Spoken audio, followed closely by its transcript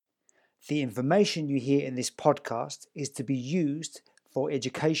The information you hear in this podcast is to be used for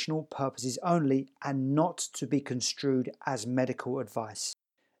educational purposes only and not to be construed as medical advice.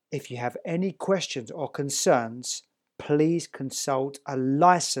 If you have any questions or concerns, please consult a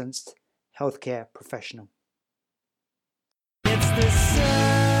licensed healthcare professional. It's the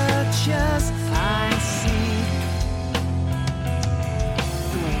searchers I seek,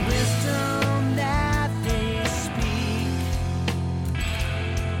 the wisdom that they speak,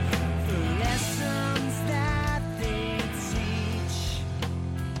 the lessons that they teach,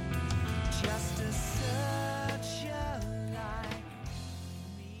 just a searcher like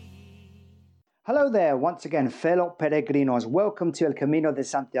me. Hello there, once again, fellow peregrinos. Welcome to El Camino de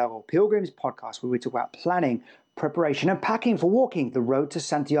Santiago, Pilgrims podcast, where we talk about planning, preparation and packing for walking the road to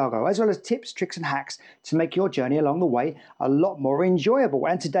Santiago, as well as tips, tricks and hacks to make your journey along the way a lot more enjoyable.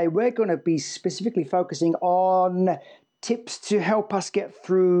 And today we're going to be specifically focusing on tips to help us get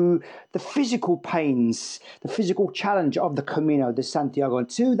through the physical pains, the physical challenge of the Camino de Santiago. And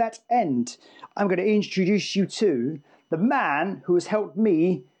to that end, I'm going to introduce you to the man who has helped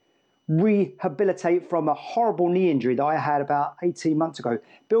me rehabilitate from a horrible knee injury that I had about 18 months ago.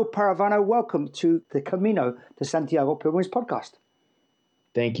 Bill Parravano, welcome to the Camino de Santiago Pilgrims podcast.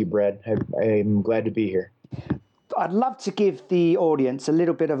 Thank you, Brad. I'm glad to be here. I'd love to give the audience a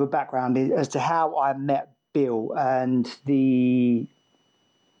little bit of a background as to how I met Bill and the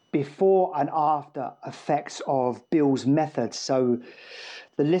before and after effects of Bill's methods, so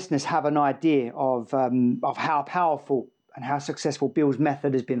the listeners have an idea of how powerful and how successful Bill's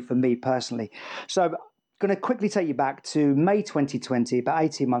method has been for me personally. So I'm going to quickly take you back to May 2020, about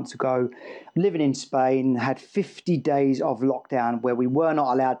 18 months ago, living in Spain, had 50 days of lockdown where we were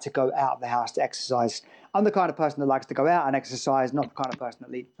not allowed to go out of the house to exercise. I'm the kind of person that likes to go out and exercise, not the kind of person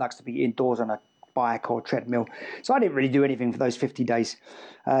that likes to be indoors on a bike or treadmill. So I didn't really do anything for those 50 days.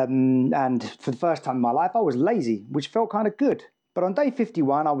 And for the first time in my life, I was lazy, which felt kind of good. But on day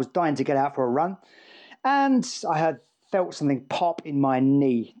 51, I was dying to get out for a run. And I had felt something pop in my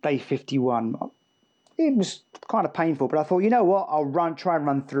knee, day 51. It was kind of painful, but I thought, you know what, I'll try and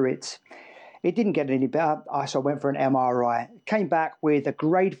run through it. It didn't get any better, so I went for an MRI. Came back with a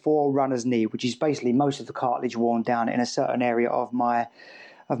grade 4 runner's knee, which is basically most of the cartilage worn down in a certain area of my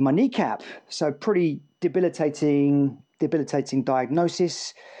kneecap. So pretty debilitating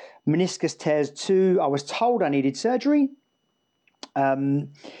diagnosis. Meniscus tears too. I was told I needed surgery.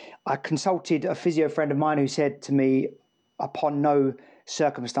 I consulted a physio friend of mine who said to me, upon no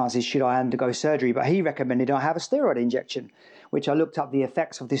circumstances should I undergo surgery, but he recommended I have a steroid injection, which I looked up the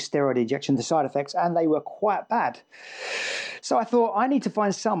effects of this steroid injection, the side effects, and they were quite bad. So I thought I need to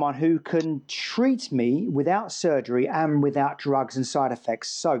find someone who can treat me without surgery and without drugs and side effects.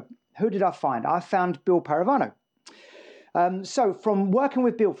 So who did I find? I found Bill Parravano. So from working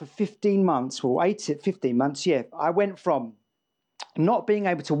with Bill for 15 months, I went from not being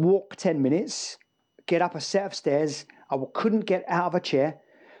able to walk 10 minutes, get up a set of stairs, I couldn't get out of a chair,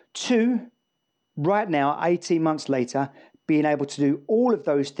 to right now, 18 months later, being able to do all of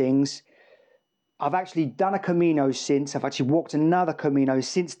those things. I've actually done a Camino since. I've actually walked another Camino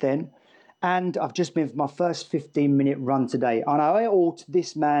since then. And I've just been for my first 15-minute run today. And I owe it all to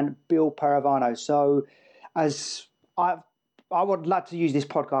this man, Bill Parravano. So as I would like to use this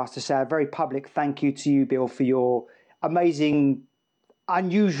podcast to say a very public thank you to you, Bill, for your amazing,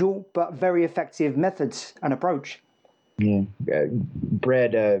 unusual, but very effective methods and approach. Yeah,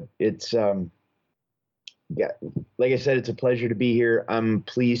 Brad, it's like I said, it's a pleasure to be here. I'm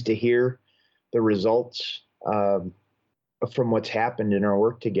pleased to hear the results from what's happened in our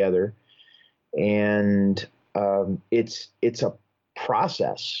work together, and it's a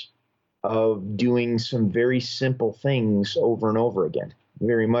process of doing some very simple things over and over again,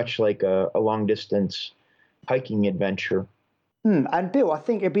 very much like a long distance hiking adventure. And Bill, I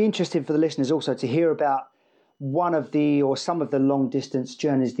think it'd be interesting for the listeners also to hear about some of the long distance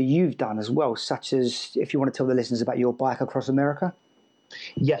journeys that you've done as well, such as if you want to tell the listeners about your bike across America.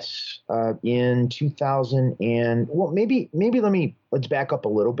 Yes, in 2000 let's back up a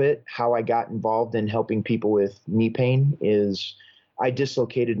little bit. How I got involved in helping people with knee pain is I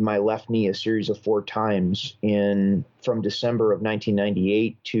dislocated my left knee a series of 4 times from December of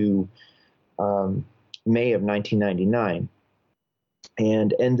 1998 to May of 1999.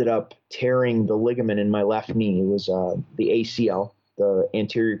 And ended up tearing the ligament in my left knee. It was the ACL, the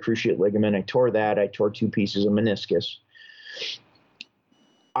anterior cruciate ligament. I tore that. I tore 2 pieces of meniscus.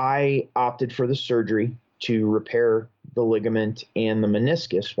 I opted for the surgery to repair the ligament and the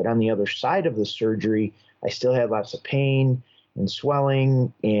meniscus, but on the other side of the surgery, I still had lots of pain and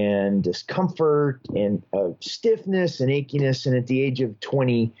swelling and discomfort and stiffness and achiness. And at the age of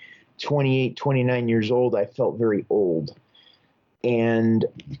 22, 28, 29 years old, I felt very old. And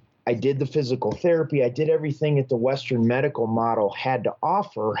I did the physical therapy. I did everything that the Western medical model had to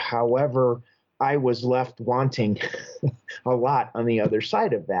offer. However, I was left wanting a lot on the other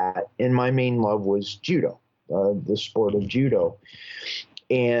side of that. And my main love was judo, the sport of judo.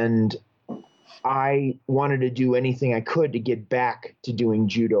 And I wanted to do anything I could to get back to doing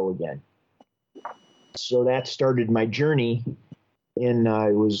judo again. So that started my journey in,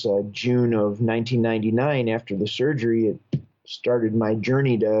 it was June of 1999 after the surgery. It started my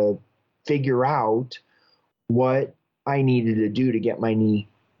journey to figure out what I needed to do to get my knee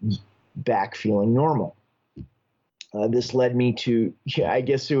back feeling normal. This led me to, I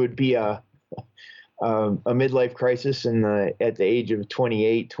guess it would be a midlife crisis at the age of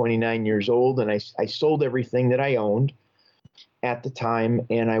 28, 29 years old. And I sold everything that I owned at the time,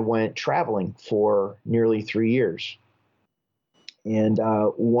 and I went traveling for nearly 3 years. And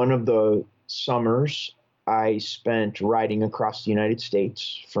one of the summers I spent riding across the United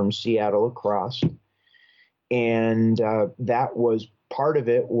States from Seattle across. And that was part of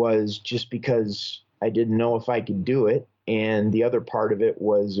it was just because I didn't know if I could do it. And the other part of it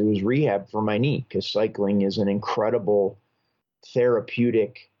was rehab for my knee, because cycling is an incredible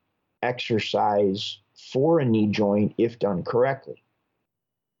therapeutic exercise for a knee joint if done correctly.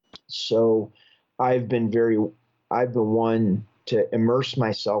 So I've been one to immerse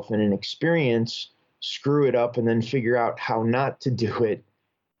myself in an experience, screw it up, and then figure out how not to do it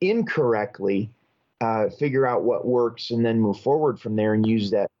incorrectly, figure out what works, and then move forward from there and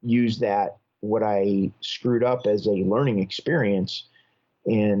use that what I screwed up as a learning experience.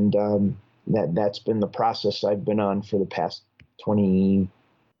 And that's been the process I've been on for the past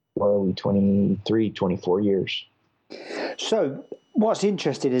 23, 24 years. So what's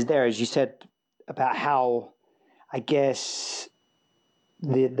interesting is there, as you said, about how, I guess,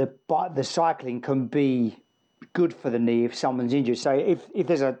 the cycling can be good for the knee if someone's injured. So if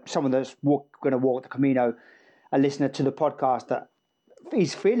there's someone that's going to walk the Camino, a listener to the podcast that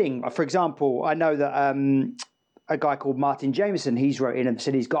is feeling, for example, I know that a guy called Martin Jameson, he's wrote in and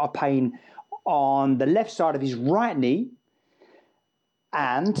said he's got a pain on the left side of his right knee.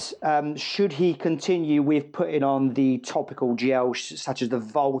 And should he continue with putting on the topical gel, such as the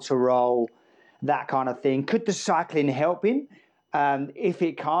Voltarol, that kind of thing? Could the cycling help him? If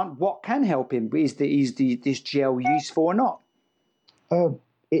it can't, what can help him? Is this gel useful or not?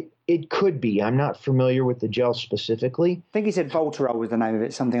 It could be. I'm not familiar with the gel specifically. I think he said Voltarol was the name of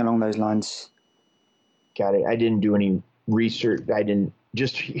it, something along those lines. Got it. I didn't do any research.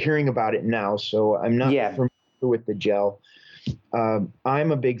 Just hearing about it now, so I'm not familiar with the gel.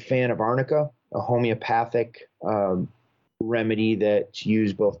 I'm a big fan of arnica, a homeopathic remedy that's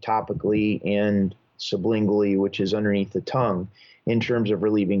used both topically and sublingually, which is underneath the tongue, in terms of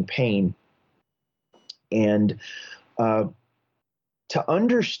relieving pain. And to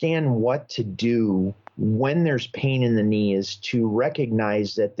understand what to do when there's pain in the knee is to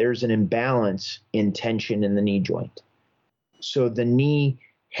recognize that there's an imbalance in tension in the knee joint. So the knee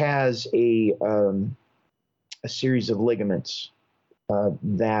has a series of ligaments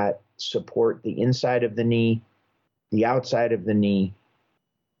that support the inside of the knee, the outside of the knee,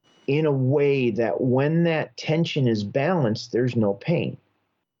 in a way that when that tension is balanced, there's no pain.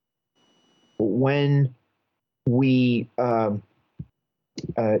 But when we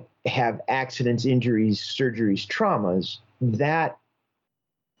have accidents, injuries, surgeries, traumas, that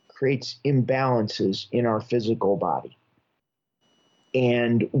creates imbalances in our physical body.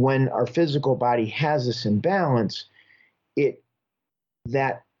 And when our physical body has this imbalance,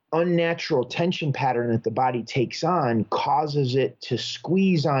 that unnatural tension pattern that the body takes on causes it to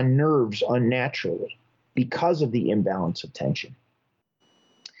squeeze on nerves unnaturally because of the imbalance of tension.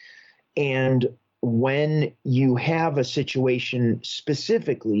 And when you have a situation,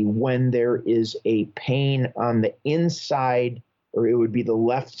 specifically when there is a pain on the inside, or it would be the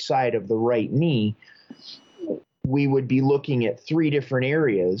left side of the right knee, we would be looking at three different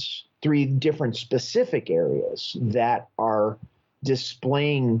specific areas that are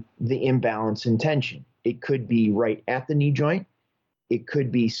displaying the imbalance in tension. It could be right at the knee joint, it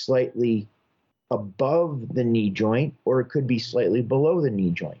could be slightly above the knee joint, or it could be slightly below the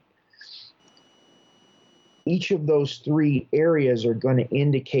knee joint. Each of those three areas are going to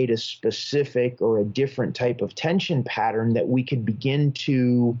indicate a specific or a different type of tension pattern that we could begin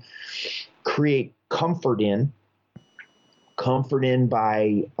to create comfort in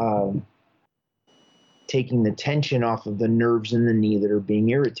by taking the tension off of the nerves in the knee that are being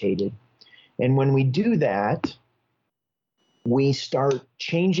irritated. And when we do that, we start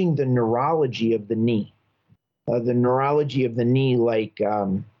changing the neurology of the knee. The neurology of the knee, like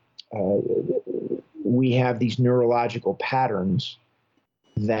we have these neurological patterns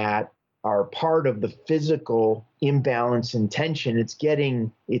that are part of the physical imbalance and tension. It's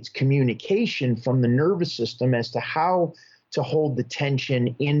getting its communication from the nervous system as to how to hold the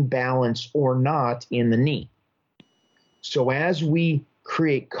tension in balance or not in the knee. So as we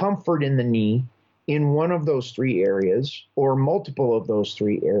create comfort in the knee in one of those three areas or multiple of those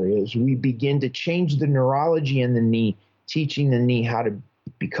three areas, we begin to change the neurology in the knee, teaching the knee how to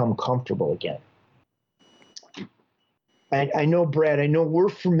become comfortable again. I know, Brad, I know we're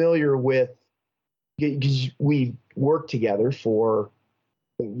familiar with, because we've worked together for,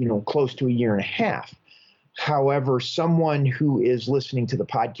 close to a year and a half. However, someone who is listening to the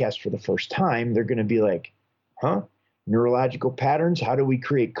podcast for the first time, they're going to be like, huh? Neurological patterns? How do we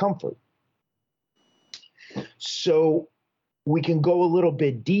create comfort? So we can go a little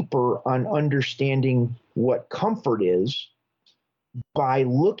bit deeper on understanding what comfort is by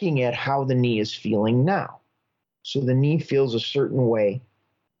looking at how the knee is feeling now. So the knee feels a certain way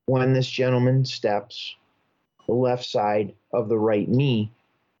when this gentleman steps the left side of the right knee.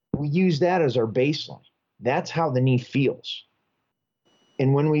 We use that as our baseline. That's how the knee feels.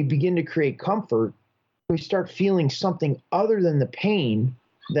 And when we begin to create comfort, we start feeling something other than the pain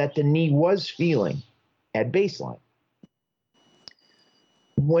that the knee was feeling at baseline.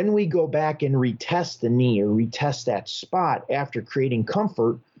 When we go back and retest the knee or retest that spot after creating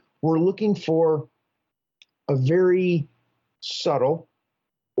comfort, we're looking for a very subtle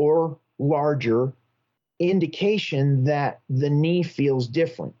or larger indication that the knee feels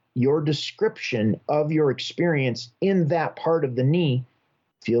different. Your description of your experience in that part of the knee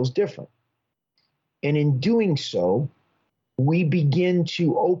feels different. And in doing so, we begin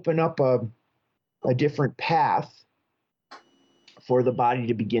to open up a different path for the body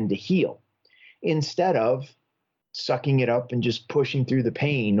to begin to heal, instead of sucking it up and just pushing through the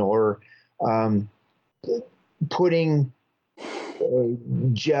pain, or putting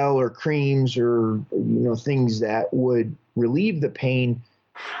gel or creams or things that would relieve the pain.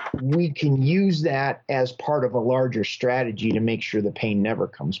 We can use that as part of a larger strategy to make sure the pain never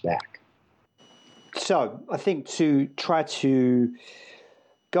comes back. So I think to try to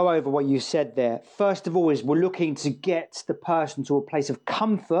go over what you said there, first of all, is we're looking to get the person to a place of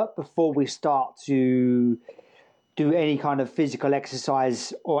comfort before we start to do any kind of physical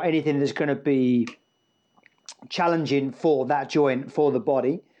exercise or anything that's going to be challenging for that joint, for the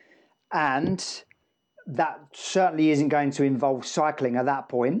body. And that certainly isn't going to involve cycling at that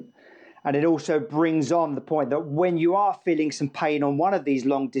point. And it also brings on the point that when you are feeling some pain on one of these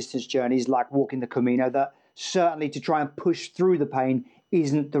long distance journeys, like walking the Camino, that certainly to try and push through the pain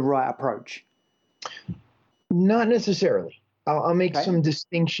isn't the right approach. Not necessarily. I'll make some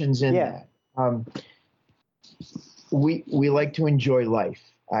distinctions in that. We like to enjoy life.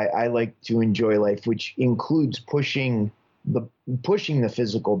 I like to enjoy life, which includes pushing the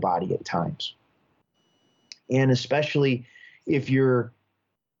physical body at times. And especially if you're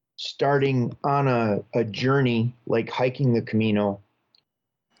starting on a journey like hiking the Camino,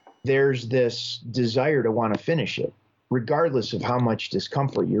 there's this desire to want to finish it, regardless of how much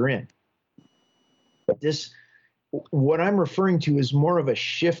discomfort you're in. But what I'm referring to is more of a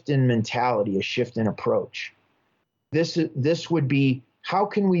shift in mentality, a shift in approach. This would be, how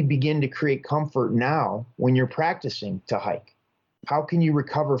can we begin to create comfort now when you're practicing to hike? How can you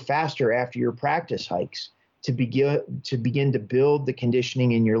recover faster after your practice hikes to begin to build the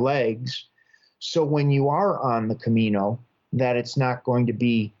conditioning in your legs, so when you are on the Camino, that it's not going to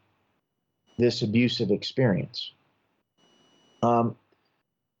be this abusive experience?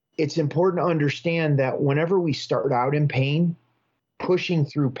 It's important to understand that whenever we start out in pain, pushing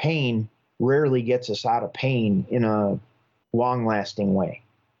through pain rarely gets us out of pain in a long-lasting way.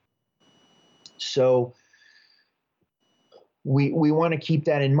 So we want to keep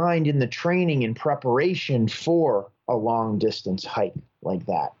that in mind in the training and preparation for a long-distance hike like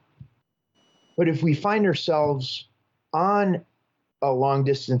that. But if we find ourselves on a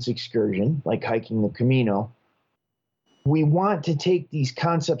long-distance excursion, like hiking the Camino, we want to take these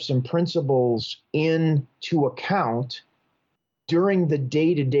concepts and principles into account during the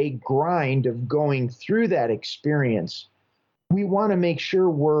day-to-day grind of going through that experience. We want to make sure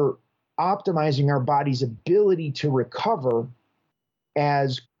we're optimizing our body's ability to recover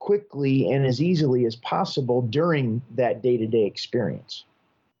as quickly and as easily as possible during that day-to-day experience.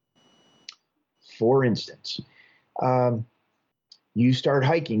 For instance, you start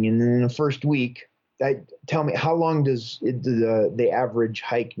hiking, and in the first week, tell me, how long does the average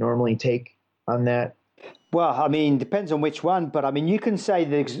hike normally take on that? Well, I mean, depends on which one, but I mean, you can say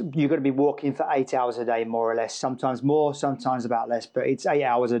that you're going to be walking for 8 hours a day, more or less. Sometimes more, sometimes about less, but it's 8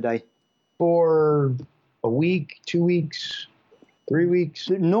 hours a day. For a week, 2 weeks, 3 weeks,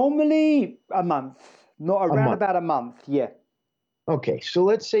 Normally a month, not a around month. about a month. Yeah. Okay, so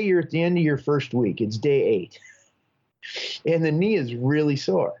let's say you're at the end of your first week. It's day 8, and the knee is really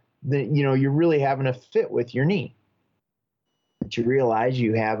sore. You're really having a fit with your knee. But you realize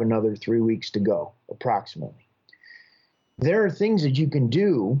you have another 3 weeks to go, approximately. There are things that you can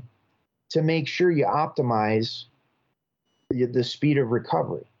do to make sure you optimize the speed of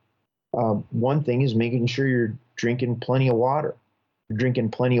recovery. One thing is making sure you're drinking plenty of water. You're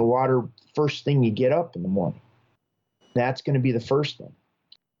drinking plenty of water first thing you get up in the morning. That's going to be the first thing.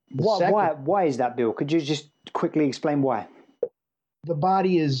 Why is that, Bill? Could you just quickly explain why? The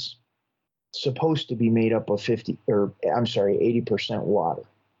body is supposed to be made up of 80% water.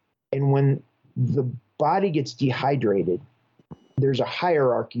 And when the body gets dehydrated, there's a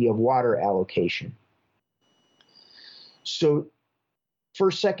hierarchy of water allocation. So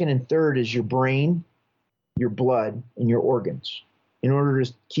first, second, and third is your brain, your blood, and your organs. In order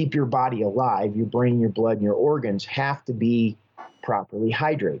to keep your body alive, your brain, your blood, and your organs have to be properly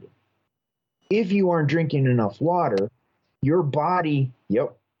hydrated. If you aren't drinking enough water, your body,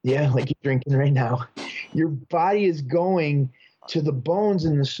 like you're drinking right now, your body is going to the bones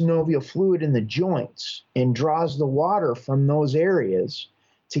and the synovial fluid in the joints and draws the water from those areas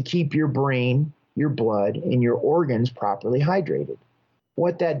to keep your brain, your blood, and your organs properly hydrated.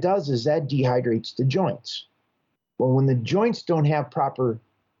 What that does is that dehydrates the joints. Well, when the joints don't have proper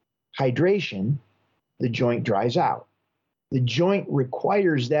hydration, the joint dries out. The joint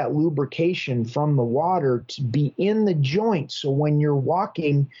requires that lubrication from the water to be in the joint. So when you're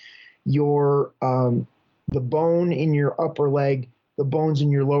walking, the bone in your upper leg, the bones in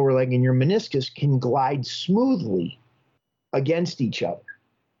your lower leg, and your meniscus can glide smoothly against each other.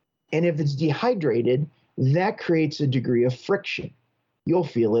 And if it's dehydrated, that creates a degree of friction. You'll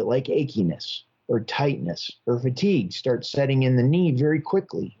feel it like achiness or tightness or fatigue start setting in the knee very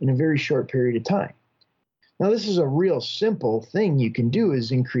quickly in a very short period of time. Now, this is a real simple thing you can do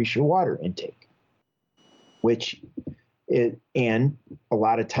is increase your water intake, and a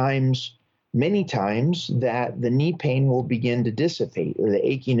lot of times, many times, that the knee pain will begin to dissipate, or the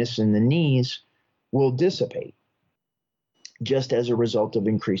achiness in the knees will dissipate just as a result of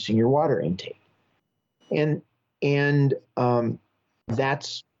increasing your water intake. And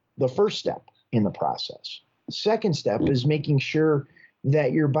that's the first step in the process. The second step is making sure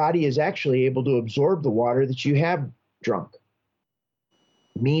that your body is actually able to absorb the water that you have drunk.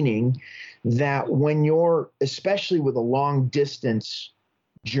 Meaning that when you're, especially with a long distance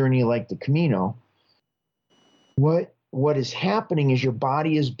journey like the Camino, what is happening is your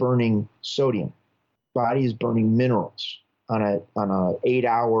body is burning sodium, body is burning minerals. On a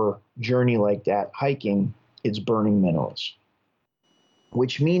 8-hour journey like that, hiking, it's burning minerals,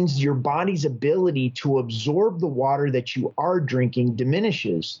 which means your body's ability to absorb the water that you are drinking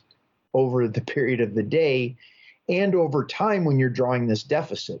diminishes over the period of the day and over time when you're drawing this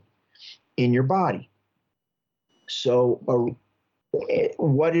deficit in your body. So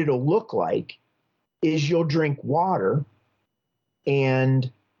what it'll look like is you'll drink water and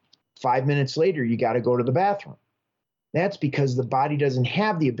 5 minutes later, you got to go to the bathroom. That's because the body doesn't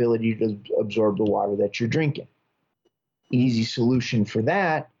have the ability to absorb the water that you're drinking. Easy solution for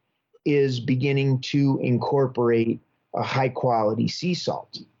that is beginning to incorporate a high quality sea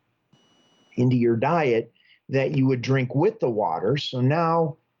salt into your diet that you would drink with the water. So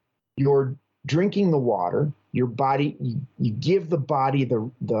now you're drinking the water, your body, you give the body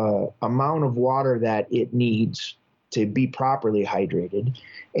the amount of water that it needs to be properly hydrated,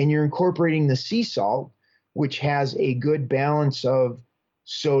 and you're incorporating the sea salt, which has a good balance of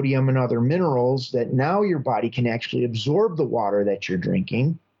sodium and other minerals that now your body can actually absorb the water that you're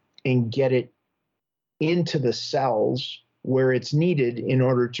drinking and get it into the cells where it's needed in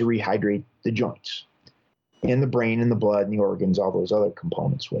order to rehydrate the joints and the brain and the blood and the organs, all those other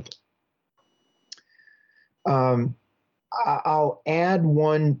components with it. I'll add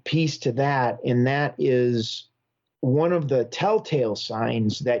one piece to that, and that is one of the telltale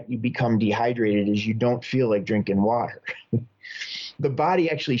signs that you become dehydrated is you don't feel like drinking water. The body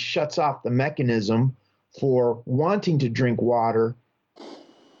actually shuts off the mechanism for wanting to drink water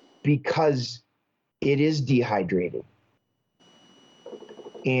because it is dehydrated.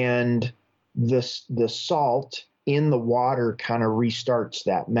 And the salt in the water kind of restarts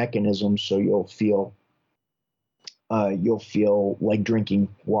that mechanism, so you'll feel like drinking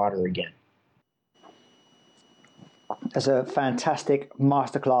water again. That's a fantastic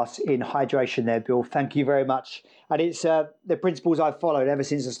masterclass in hydration there, Bill. Thank you very much. And it's the principles I've followed ever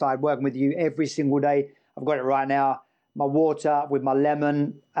since I started working with you every single day. I've got it right now. My water with my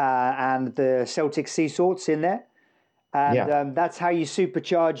lemon and the Celtic sea salts in there. And that's how you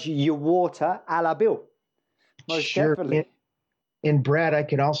supercharge your water a la Bill. Most definitely. And Brad, I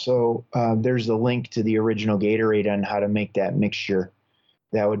can also, there's a link to the original Gatorade on how to make that mixture.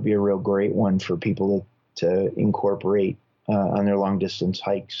 That would be a real great one for people to incorporate on their long distance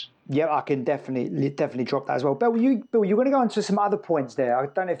hikes. Yeah, I can definitely drop that as well. Bill, you're going to go on to some other points there. I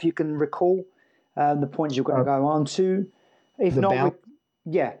don't know if you can recall the points you're going to go on to. If not,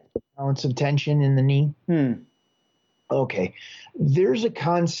 balance of tension in the knee. Okay, there's a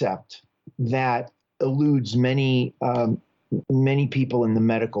concept that eludes many people in the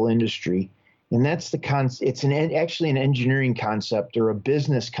medical industry, and that's it's actually an engineering concept or a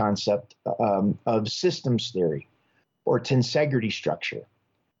business concept of systems theory or tensegrity structure.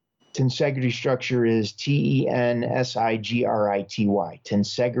 Tensegrity structure is tensigrity,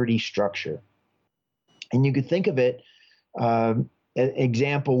 tensegrity structure. And you could think of it, an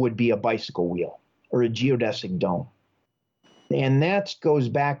example would be a bicycle wheel or a geodesic dome. And that goes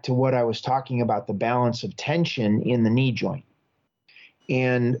back to what I was talking about, the balance of tension in the knee joint.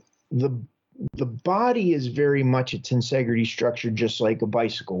 And the body is very much a tensegrity structure, just like a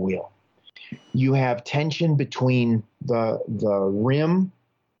bicycle wheel. You have tension between the rim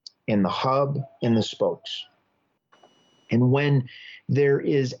and the hub and the spokes. And when there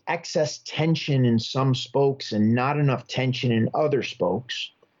is excess tension in some spokes and not enough tension in other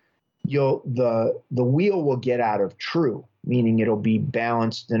spokes, the wheel will get out of true, meaning it'll be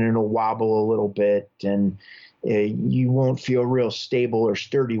balanced and it'll wobble a little bit, and you won't feel real stable or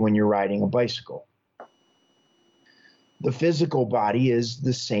sturdy when you're riding a bicycle. The physical body is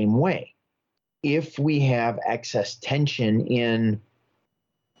the same way. If we have excess tension in,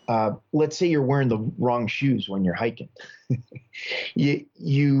 let's say you're wearing the wrong shoes when you're hiking,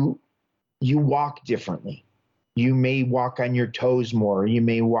 you walk differently. You may walk on your toes more. You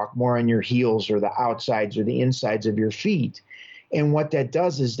may walk more on your heels or the outsides or the insides of your feet. And what that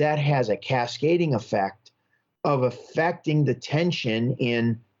does is that has a cascading effect of affecting the tension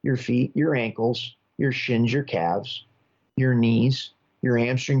in your feet, your ankles, your shins, your calves, your knees, your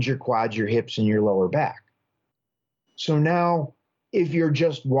hamstrings, your quads, your hips, and your lower back. So now, if you're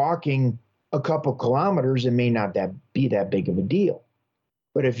just walking a couple kilometers, it may not be that big of a deal.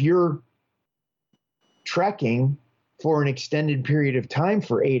 But if you're trekking for an extended period of time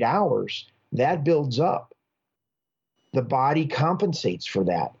for 8 hours, that builds up. The body compensates for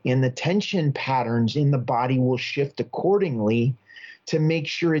that, and the tension patterns in the body will shift accordingly to make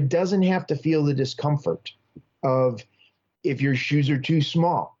sure it doesn't have to feel the discomfort of, if your shoes are too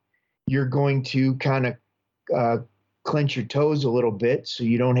small, you're going to kind of clench your toes a little bit so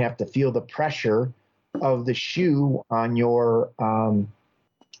you don't have to feel the pressure of the shoe on the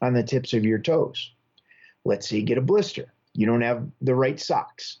tips of your toes. Let's say you get a blister. You don't have the right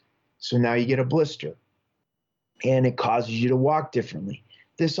socks. So now you get a blister and it causes you to walk differently.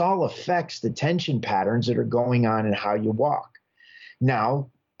 This all affects the tension patterns that are going on in how you walk. Now,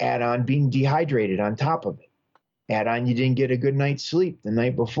 add on being dehydrated on top of it. Add on you didn't get a good night's sleep the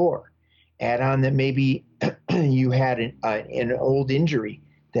night before. Add on that maybe you had an old injury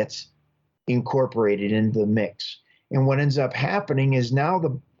that's incorporated into the mix. And what ends up happening is now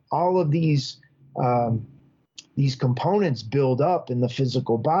all of these components build up in the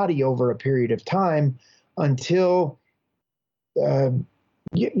physical body over a period of time until the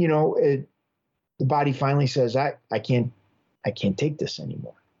body finally says, I can't take this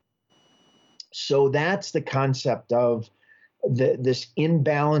anymore. So that's the concept of this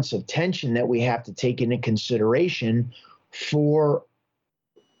imbalance of tension that we have to take into consideration for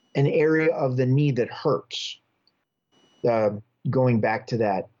an area of the knee that hurts. Going back to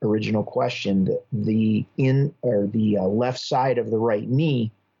that original question, the left side of the right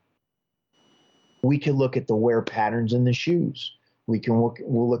knee, we can look at the wear patterns in the shoes.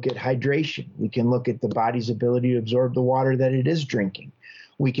 We'll look at hydration. We can look at the body's ability to absorb the water that it is drinking.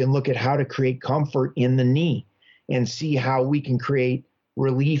 We can look at how to create comfort in the knee and see how we can create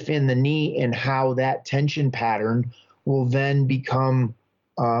relief in the knee, and how that tension pattern will then become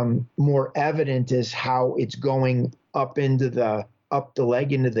more evident as how it's going up the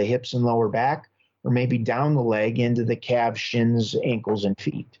leg into the hips and lower back, or maybe down the leg into the calves, shins, ankles, and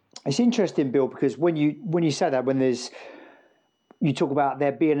feet. It's interesting, Bill, because when you say that, you talk about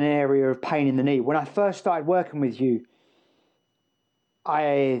there being an area of pain in the knee. When I first started working with you,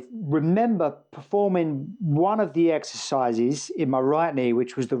 I remember performing one of the exercises in my right knee,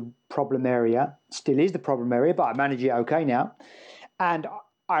 which was the problem area, still is the problem area, but I manage it okay now. And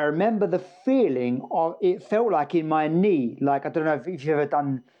I remember the feeling of it felt like in my knee, like I don't know if you've ever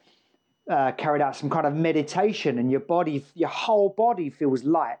done carried out some kind of meditation, and your whole body feels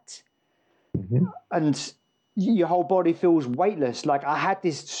light, and your whole body feels weightless. Like I had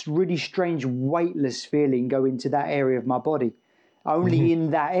this really strange weightless feeling go into that area of my body. Only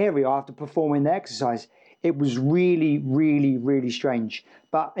in that area after performing the exercise. It was really, really, really strange,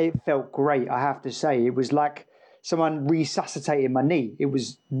 but it felt great. I have to say, it was like someone resuscitated my knee. It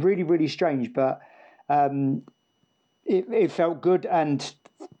was really, really strange, but it felt good. And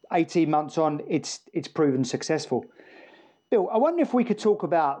 18 months on, it's proven successful. Bill, I wonder if we could talk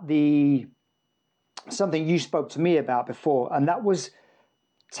about something you spoke to me about before, and that was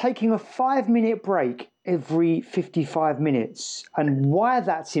taking a 5-minute break every 55 minutes, and why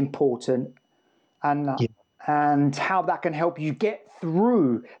that's important, and Yeah. and how that can help you get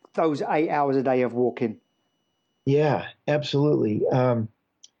through those 8 hours a day of walking. Yeah, absolutely.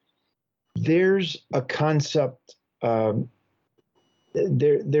 There's a concept.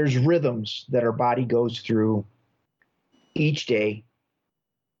 There's rhythms that our body goes through each day,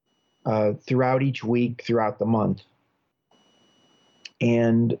 throughout each week, throughout the month.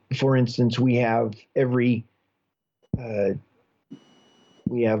 And for instance, we have night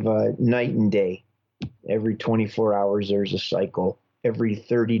and day. Every 24 hours, there's a cycle. Every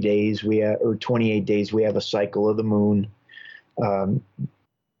 30 days, or 28 days, we have a cycle of the moon.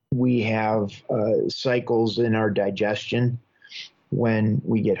 We have cycles in our digestion when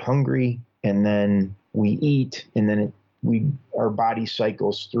we get hungry, and then we eat, and then our body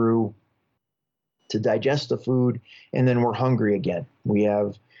cycles through to digest the food, and then we're hungry again. We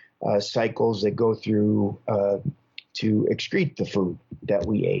have cycles that go through to excrete the food that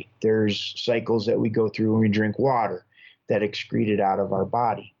we ate. There's cycles that we go through when we drink water that excrete it out of our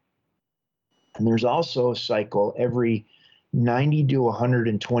body. And there's also a cycle every 90 to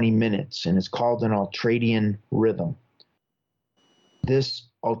 120 minutes, and it's called an ultradian rhythm. This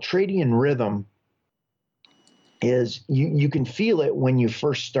ultradian rhythm is, you can feel it when you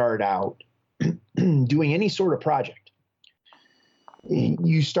first start out doing any sort of project.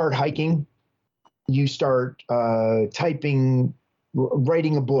 You start hiking, you start typing,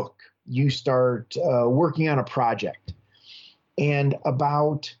 writing a book, you start working on a project. And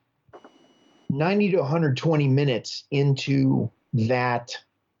about 90 to 120 minutes into that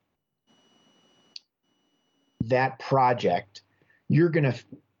project, you're going to,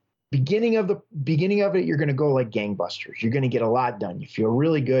 beginning of it, you're going to go like gangbusters. You're going to get a lot done. You feel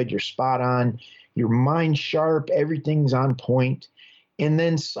really good. You're spot on. Your mind's sharp. Everything's on point. And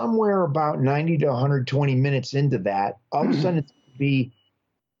then somewhere about 90 to 120 minutes into that, all of a sudden it's going to be,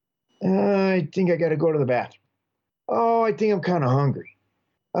 I think I got to go to the bathroom. Oh, I think I'm kind of hungry.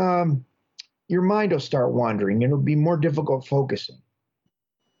 Your mind will start wandering. It'll be more difficult focusing.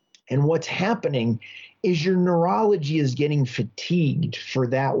 And what's happening is your neurology is getting fatigued for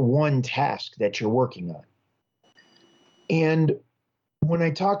that one task that you're working on. And when I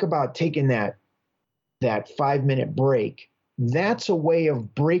talk about taking that 5-minute break, that's a way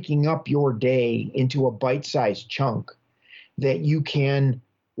of breaking up your day into a bite-sized chunk that you can,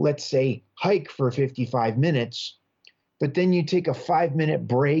 let's say, hike for 55 minutes, but then you take a 5-minute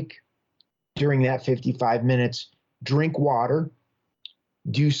break during that 55 minutes, drink water,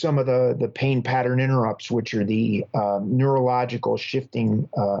 do some of the pain pattern interrupts, which are the neurological shifting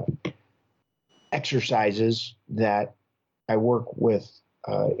exercises that I work with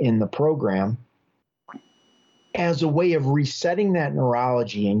in the program, as a way of resetting that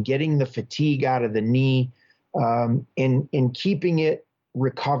neurology and getting the fatigue out of the knee, and keeping it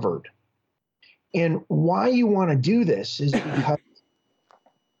recovered. And why you want to do this is because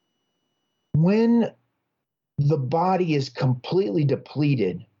when the body is completely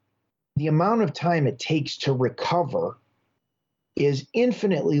depleted, the amount of time it takes to recover is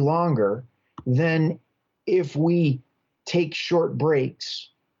infinitely longer than if we take short breaks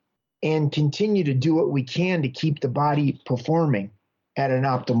and continue to do what we can to keep the body performing at an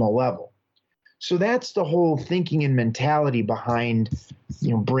optimal level. So that's the whole thinking and mentality behind,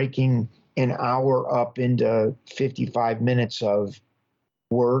 breaking an hour up into 55 minutes of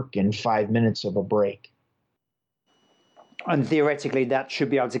work and 5 minutes of a break. And theoretically, that should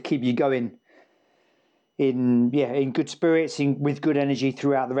be able to keep you going in good spirits, with good energy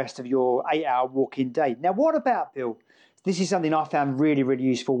throughout the rest of your 8-hour walking day. Now, what about, Bill? This is something I found really, really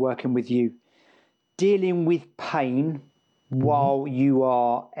useful working with you. Dealing with pain while you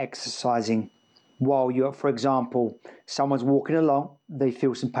are exercising. while you're, for example, someone's walking along, they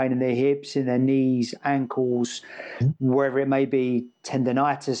feel some pain in their hips, in their knees, ankles, wherever it may be.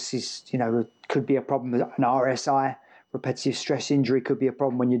 Tendonitis is, could be a problem. An RSI, repetitive stress injury, could be a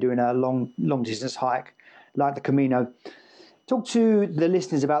problem when you're doing a long distance hike like the Camino. Talk to the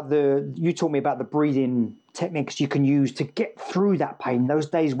listeners about you taught me about the breathing techniques you can use to get through that pain, those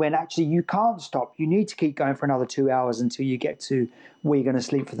days when actually you can't stop. You need to keep going for another 2 hours until you get to where you're going to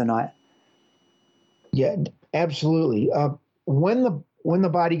sleep for the night. Yeah, absolutely. When the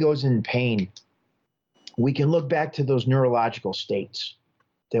body goes in pain, we can look back to those neurological states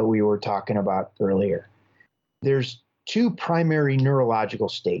that we were talking about earlier. There's two primary neurological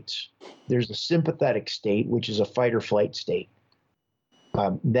states. There's a sympathetic state, which is a fight or flight state.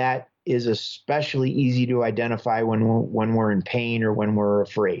 That is especially easy to identify when we're in pain or when we're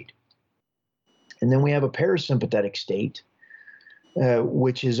afraid. And then we have a parasympathetic state,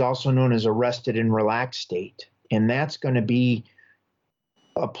 which is also known as a rested and relaxed state. And that's going to be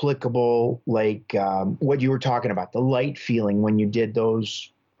applicable like what you were talking about, the light feeling when you did those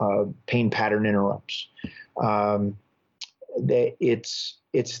pain pattern interrupts.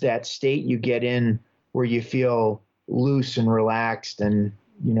 It's that state you get in where you feel loose and relaxed and,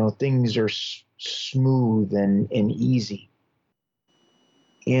 things are smooth and easy.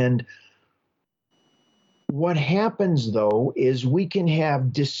 And what happens, though, is we can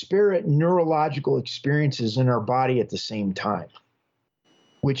have disparate neurological experiences in our body at the same time,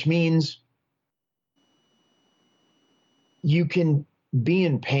 which means you can be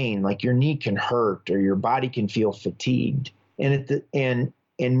in pain, like your knee can hurt or your body can feel fatigued, and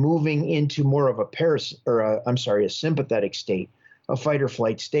moving into more of a sympathetic state, a fight or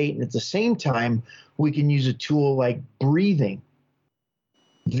flight state. And at the same time, we can use a tool like breathing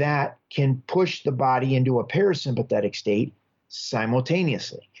that can push the body into a parasympathetic state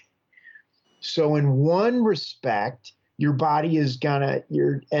simultaneously. So in one respect, your body is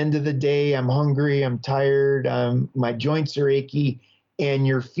your end of the day, I'm hungry, I'm tired, my joints are achy, and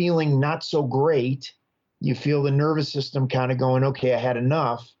you're feeling not so great. You feel the nervous system kind of going, okay, I had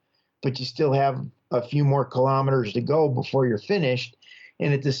enough, but you still have a few more kilometers to go before you're finished.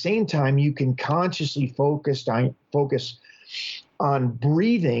 And at the same time, you can consciously focus on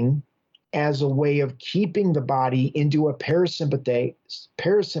breathing as a way of keeping the body into a parasympathetic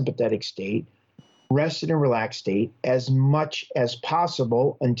state, rested and relaxed state, as much as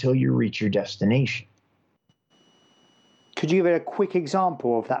possible until you reach your destination. Could you give a quick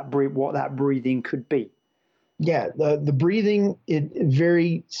example of what that breathing could be? Yeah, the breathing,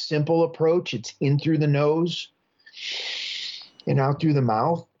 very simple approach. It's in through the nose and out through the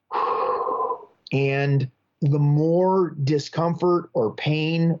mouth. And the more discomfort or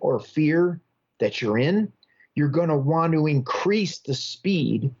pain or fear that you're in, you're going to want to increase the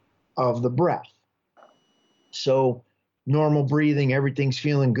speed of the breath. So normal breathing, everything's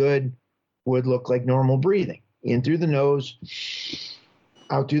feeling good, would look like normal breathing. In through the nose,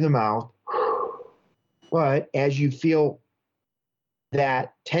 out through the mouth. But as you feel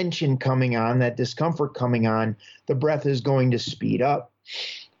that tension coming on, that discomfort coming on, the breath is going to speed up.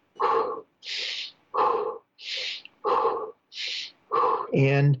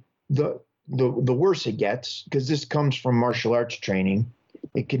 And the worse it gets, because this comes from martial arts training,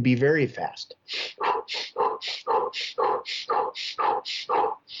 it can be very fast.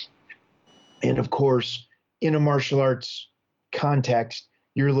 And of course, in a martial arts context,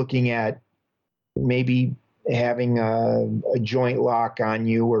 you're looking at maybe having a joint lock on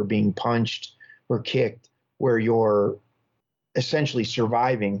you or being punched or kicked where you're essentially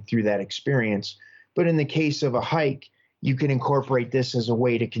surviving through that experience. But in the case of a hike, you can incorporate this as a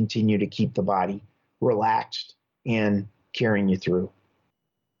way to continue to keep the body relaxed and carrying you through.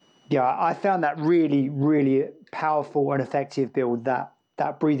 Yeah, I found that really, really powerful and effective, Bill, that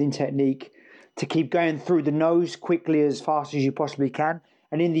breathing technique to keep going through the nose quickly, as fast as you possibly can.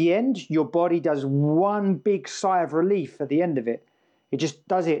 And in the end, your body does one big sigh of relief at the end of it. It just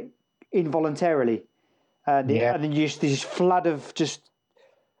does it involuntarily. And then just this flood of just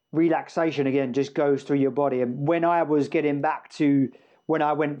relaxation again just goes through your body. And when I was getting back to when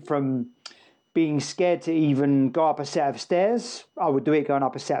I went from being scared to even go up a set of stairs, I would do it going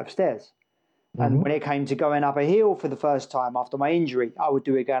up a set of stairs. Mm-hmm. And when it came to going up a hill for the first time after my injury, I would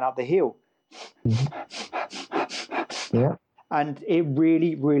do it going up the hill. Mm-hmm. Yeah. And it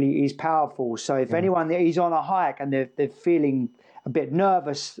really, really is powerful. So if anyone is on a hike and they're feeling a bit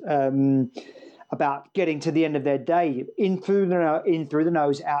nervous about getting to the end of their day, in through the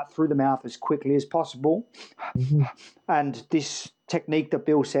nose, out through the mouth as quickly as possible. Mm-hmm. And this technique that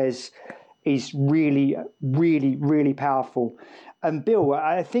Bill says is really, really, really powerful. And Bill,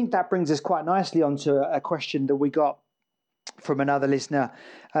 I think that brings us quite nicely onto a question that we got from another listener.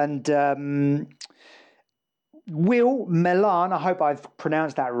 And Will Melan, I hope I've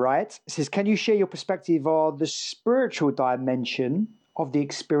pronounced that right, says, can you share your perspective on the spiritual dimension of the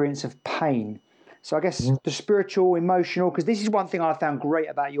experience of pain? So I guess the spiritual, emotional, because this is one thing I found great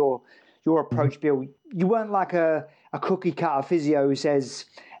about your approach, Bill. You weren't like a cookie cutter physio who says,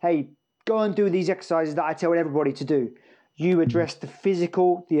 hey, go and do these exercises that I tell everybody to do. You address the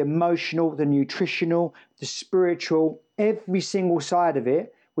physical, the emotional, the nutritional, the spiritual, every single side of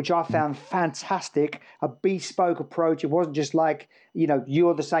it, which I found fantastic. A bespoke approach. It wasn't just like,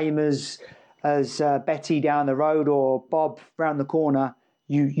 you're the same as Betty down the road or Bob round the corner.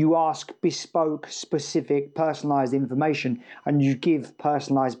 You ask bespoke, specific, personalized information, and you give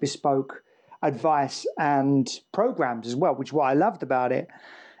personalized, bespoke advice and programs as well, which is what I loved about it.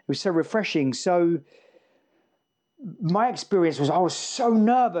 It was so refreshing. So my experience was I was so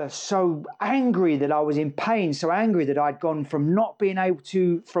nervous, so angry that I was in pain, so angry that I'd gone from not being able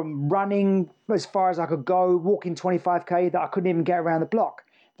to, from running as far as I could go, walking 25K, that I couldn't even get around the block.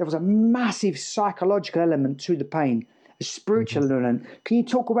 There was a massive psychological element to the pain, a spiritual element. Can you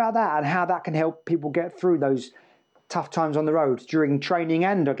talk about that and how that can help people get through those tough times on the road during training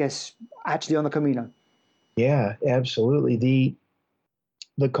and, I guess, actually on the Camino? Yeah, absolutely.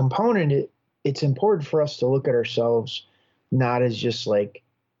 The component, it's important for us to look at ourselves not as just like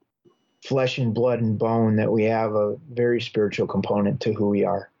flesh and blood and bone, that we have a very spiritual component to who we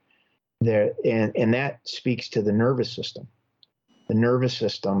are there. And that speaks to the nervous system. The nervous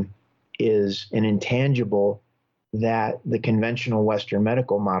system is an intangible that the conventional Western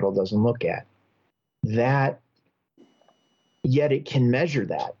medical model doesn't look at. That, yet it can measure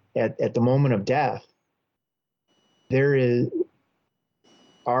that at the moment of death.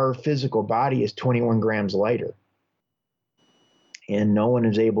 Our physical body is 21 grams lighter. And no one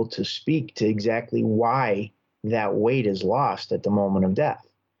is able to speak to exactly why that weight is lost at the moment of death.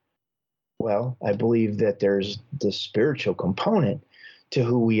 Well, I believe that there's the spiritual component to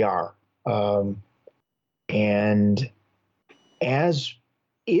who we are. And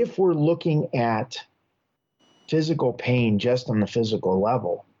if we're looking at physical pain just on the physical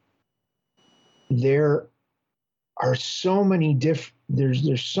level, there are so many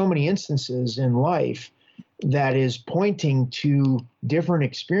there's so many instances in life that is pointing to different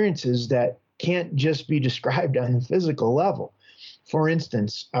experiences that can't just be described on the physical level. For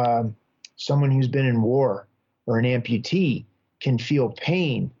instance, someone who's been in war or an amputee can feel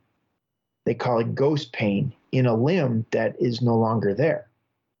pain. They call it ghost pain in a limb that is no longer there.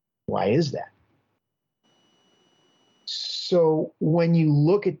 Why is that? So when you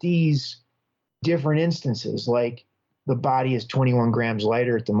look at these different instances, like the body is 21 grams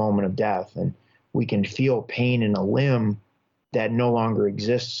lighter at the moment of death, and we can feel pain in a limb that no longer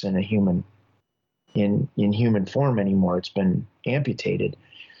exists in a human, in human form anymore. It's been amputated.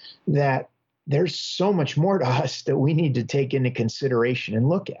 That there's so much more to us that we need to take into consideration and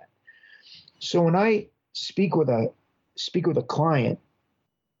look at. So when I speak with a client,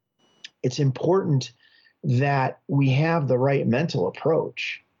 it's important that we have the right mental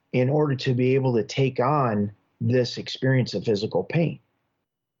approach in order to be able to take on this experience of physical pain.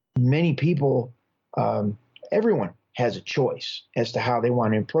 Many people, everyone has a choice as to how they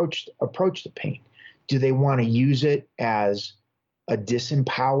want to approach the pain. Do they want to use it as a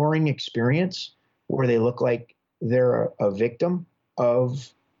disempowering experience where they look like they're a victim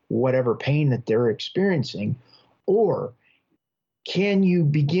of whatever pain that they're experiencing? Or can you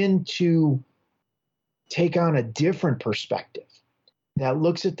begin to take on a different perspective that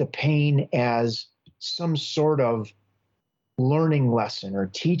looks at the pain as some sort of learning lesson or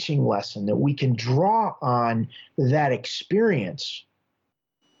teaching lesson that we can draw on that experience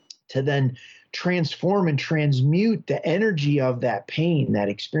to then transform and transmute the energy of that pain, that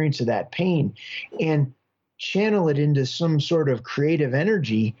experience of that pain, and channel it into some sort of creative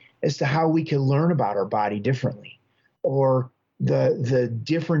energy as to how we can learn about our body differently, or the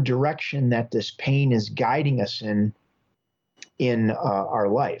different direction that this pain is guiding us in our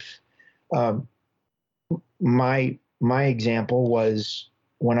life. My example was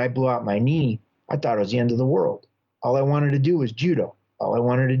when I blew out my knee, I thought it was the end of the world. All I wanted to do was judo. All I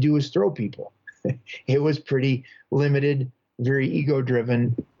wanted to do was throw people. It was pretty limited, very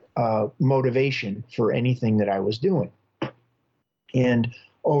ego-driven motivation for anything that I was doing. And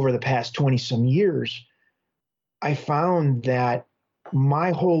over the past 20 some years, I found that my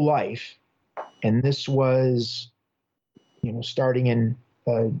whole life, and this was, starting in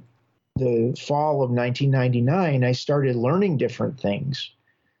the fall of 1999, I started learning different things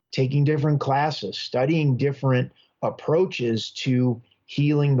taking different classes, studying different approaches to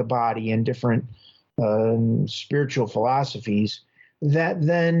healing the body and different spiritual philosophies, that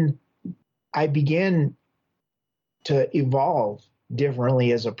then I began to evolve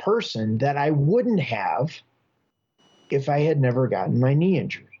differently as a person that I wouldn't have if I had never gotten my knee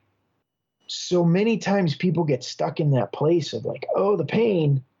injury. So many times people get stuck in that place of like, oh, the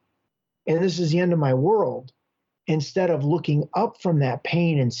pain, and this is the end of my world, instead of looking up from that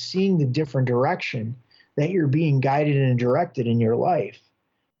pain and seeing the different direction that you're being guided and directed in your life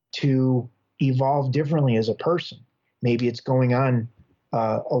to evolve differently as a person. Maybe it's going on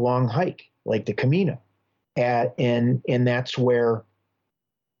a long hike like the Camino, and that's where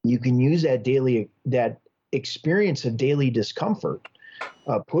you can use that experience of daily discomfort,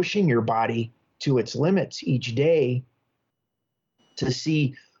 pushing your body to its limits each day to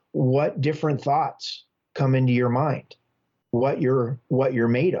see what different thoughts come into your mind, what you're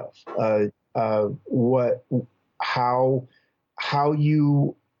made of, how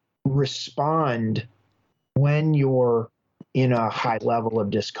you respond when you're in a high level of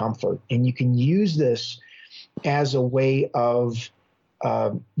discomfort. And you can use this as a way of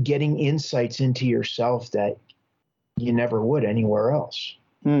getting insights into yourself that you never would anywhere else.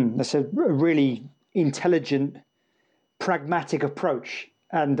 That's a really intelligent, pragmatic approach.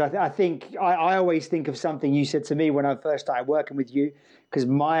 And I think I always think of something you said to me when I first started working with you, because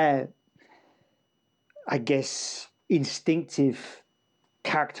my, I guess, instinctive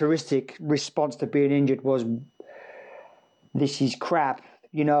characteristic response to being injured was, this is crap.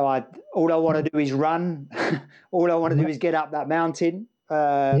 You know, all I want to do is run. All I want to do is get up that mountain. All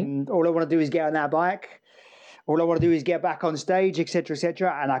I want to do is get on that bike. All I want to do is get back on stage, etc.,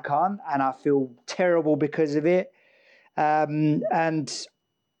 etc. And I can't, and I feel terrible because of it. And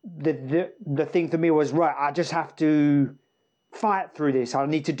the thing for me was, right, I just have to fight through this. I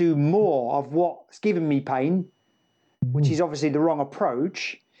need to do more of what's giving me pain, which is obviously the wrong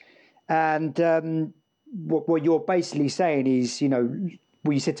approach. And what you're basically saying is, you know,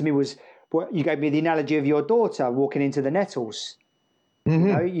 what you said to me was, what you gave me the analogy of your daughter walking into the nettles. You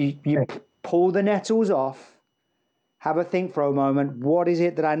know, you pull the nettles off, have a think for a moment. What is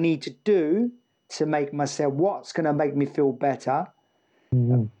it that I need to do to make myself, what's going to make me feel better,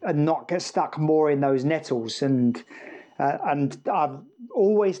 and not get stuck more in those nettles? And I've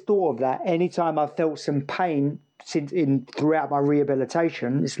always thought of that anytime I've felt some pain throughout my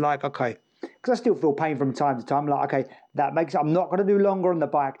rehabilitation. It's like, okay, because I still feel pain from time to time. Like, okay, I'm not going to do longer on the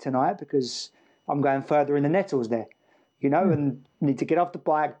bike tonight because I'm going further in the nettles there, you know, and need to get off the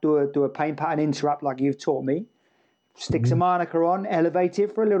bike, do a pain pattern interrupt like you've taught me, stick some arnica on, elevate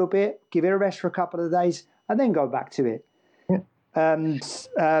it for a little bit, give it a rest for a couple of days, and then go back to it. And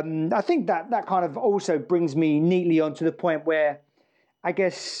I think that kind of also brings me neatly onto the point where I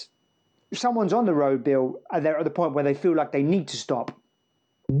guess if someone's on the road, Bill, and they're at the point where they feel like they need to stop.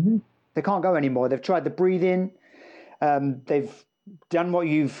 They can't go anymore. They've tried the breathing. They've done what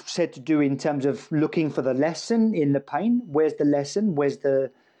you've said to do in terms of looking for the lesson in the pain. Where's the lesson? Where's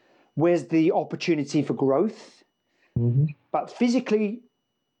the opportunity for growth? But physically,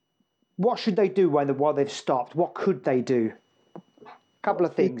 what should they do while they've stopped? What could they do? A couple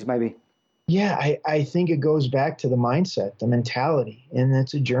of things, maybe. Yeah, I think it goes back to the mindset, the mentality, and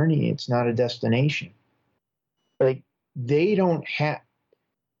it's a journey. It's not a destination. Like, they don't have,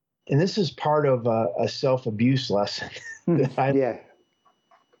 and this is part of a self-abuse lesson. Yeah.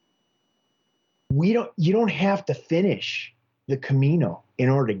 You don't have to finish the Camino in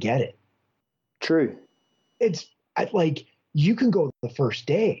order to get it. True. It's like, you can go the first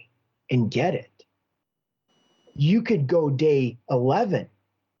day and get it. You could go day 11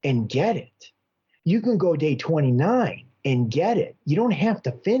 and get it. You can go day 29 and get it. You don't have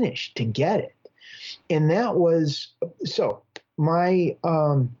to finish to get it. And that was, so my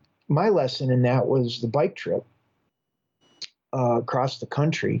lesson in that was the bike trip across the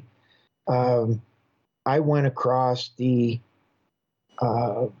country. I went across the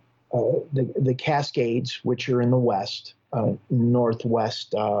Cascades, which are in the west,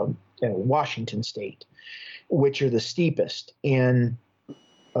 northwest Washington state, which are the steepest and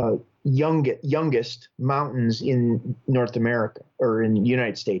youngest mountains in North America, or in the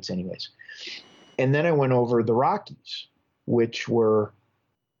United States anyways. And then I went over the Rockies, which were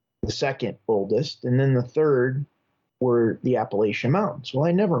the second oldest, and then the third were the Appalachian Mountains. Well,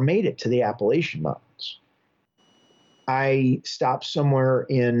 I never made it to the Appalachian Mountains. I stopped somewhere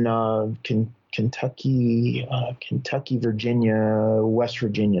in Kentucky, Virginia, West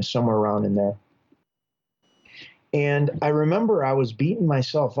Virginia, somewhere around in there. And I remember I was beating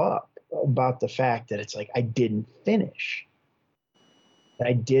myself up about the fact that it's like I didn't finish.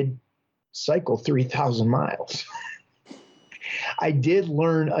 I did cycle 3,000 miles. I did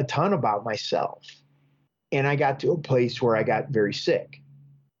learn a ton about myself. And I got to a place where I got very sick.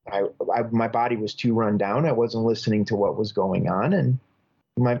 My body was too run down. I wasn't listening to what was going on, and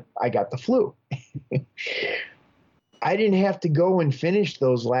I got the flu. I didn't have to go and finish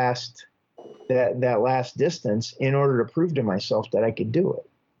that last distance in order to prove to myself that I could do it.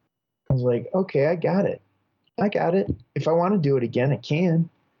 I was like, okay, I got it. If I want to do it again, I can.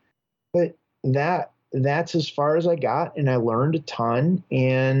 But that's as far as I got, and I learned a ton.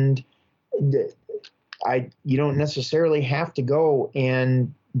 And you don't necessarily have to go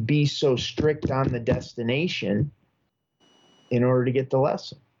and be so strict on the destination in order to get the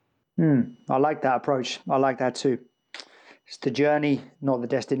lesson. I like that approach. I like that too. It's the journey, not the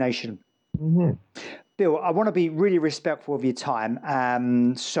destination. Mm-hmm. Bill, I want to be really respectful of your time.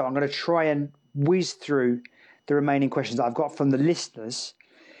 So I'm going to try and whiz through the remaining questions I've got from the listeners.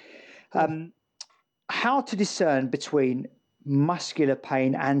 How to discern between muscular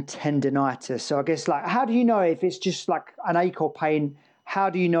pain and tendinitis? So I guess, like, how do you know if it's just like an ache or pain? How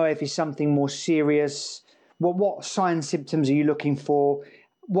do you know if it's something more serious? What signs, symptoms are you looking for?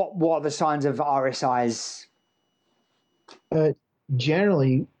 What are the signs of RSIs?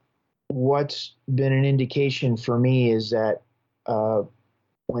 Generally, what's been an indication for me is that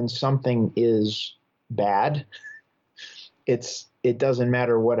when something is bad, it doesn't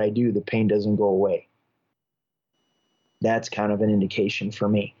matter what I do, the pain doesn't go away. That's kind of an indication for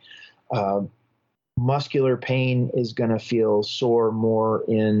me. Muscular pain is going to feel sore more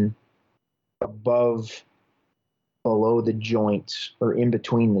in below the joints or in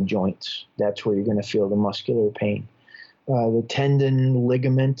between the joints. That's where you're going to feel the muscular pain. The tendon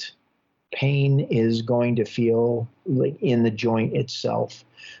ligament pain is going to feel like in the joint itself.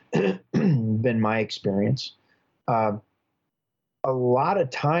 Been my experience. A lot of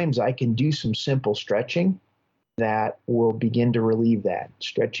times I can do some simple stretching that will begin to relieve that.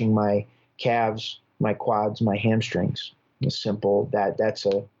 Stretching my calves, my quads, my hamstrings. It's simple. That's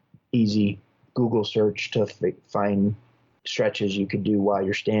a easy Google search to find stretches you could do while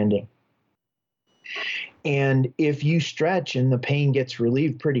you're standing. And if you stretch and the pain gets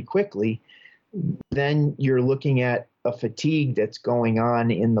relieved pretty quickly, then you're looking at a fatigue that's going on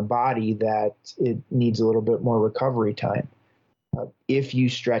in the body that it needs a little bit more recovery time. If you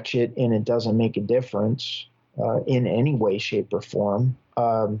stretch it and it doesn't make a difference in any way, shape, or form,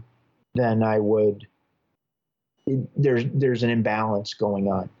 then I would. There's an imbalance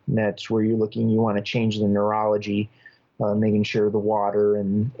going on. And that's where you want to change the neurology, making sure the water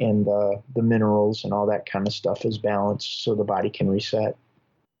and the minerals and all that kind of stuff is balanced so the body can reset.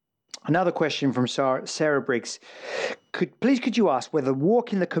 Another question from Sarah Briggs. Could you ask whether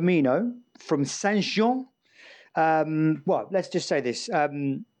walking the Camino from Saint-Jean, let's just say this,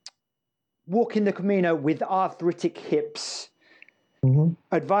 walking the Camino with arthritic hips,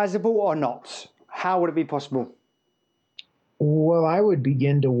 advisable or not? How would it be possible? Well, I would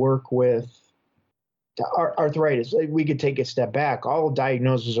begin to work with arthritis. We could take a step back. All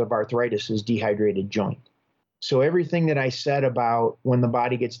diagnosis of arthritis is dehydrated joint. So everything that I said about when the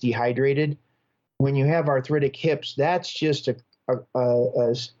body gets dehydrated, when you have arthritic hips, that's just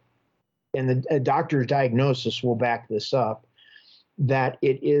and a doctor's diagnosis will back this up, that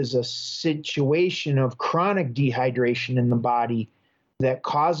it is a situation of chronic dehydration in the body that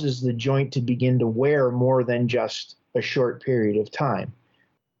causes the joint to begin to wear more than just a short period of time.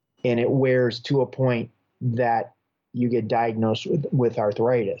 And it wears to a point that you get diagnosed with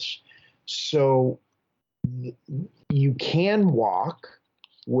arthritis. So you can walk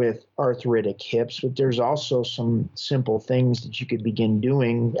with arthritic hips, but there's also some simple things that you could begin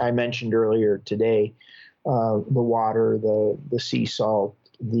doing. I mentioned earlier today, the water, the sea salt,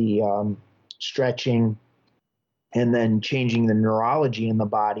 the stretching, and then changing the neurology in the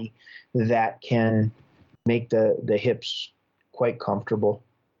body that can make the hips quite comfortable.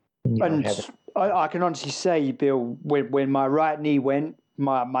 And I can honestly say, Bill, when my right knee went,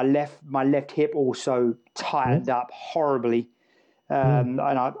 my left hip also tightened up horribly. And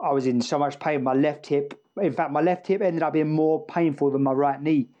I was in so much pain. My left hip, in fact, my left hip ended up being more painful than my right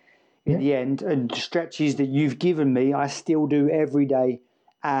knee in the end. And the stretches that you've given me, I still do every day.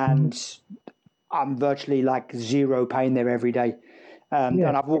 And I'm virtually like zero pain there every day. And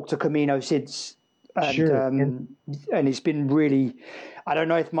I've walked a Camino since. And it's been really, I don't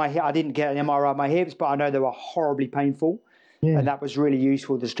know if I didn't get an MRI of my hips, but I know they were horribly painful. Yeah. And that was really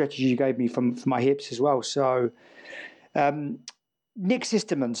useful, the stretches you gave me for my hips as well. So, Nick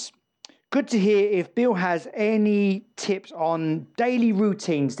Sistermans, good to hear if Bill has any tips on daily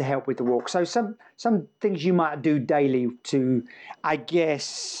routines to help with the walk. So some things you might do daily to, I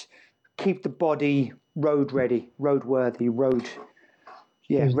guess, keep the body roadworthy, ready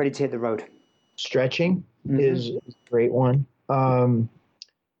to hit the road. Stretching is a great one.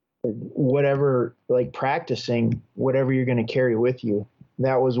 Whatever, like practicing whatever you're going to carry with you.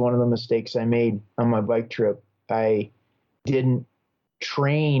 That was one of the mistakes I made on my bike trip. I didn't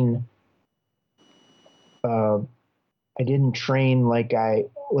train. I didn't train like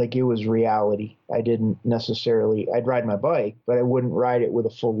it was reality. I didn't necessarily. I'd ride my bike, but I wouldn't ride it with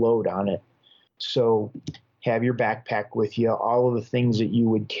a full load on it. So have your backpack with you, all of the things that you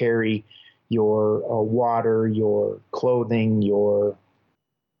would carry, your water, your clothing, your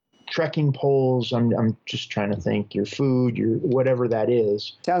trekking poles. I'm just trying to think, your food, your whatever that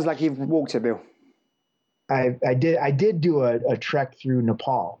is. Sounds like you've walked it, Bill. I did do a trek through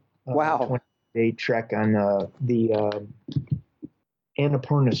Nepal. Wow. 20-day trek on the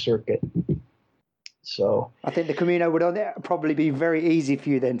Annapurna circuit. So I think the Camino would probably be very easy for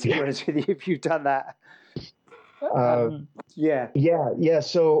you then, to be honest with you, if you've done that. Yeah.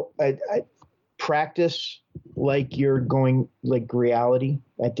 So I practice like you're going like reality.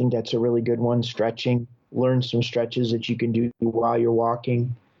 I think that's a really good one. Stretching, learn some stretches that you can do while you're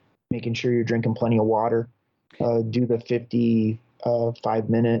walking, making sure you're drinking plenty of water. Do the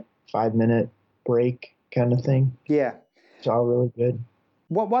 5-minute break kind of thing. Yeah. It's all really good.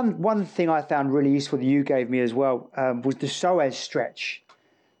 One thing I found really useful that you gave me as well was the psoas stretch.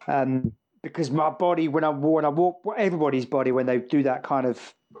 Because my body, when I walk, everybody's body, when they do that kind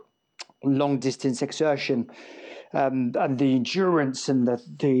of long distance exertion, and the endurance and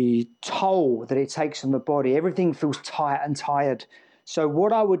the toll that it takes on the body, everything feels tight and tired. So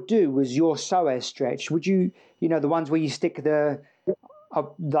what I would do was your psoas stretch. Would you know, the ones where you stick I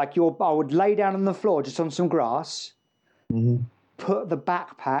would lay down on the floor just on some grass, put my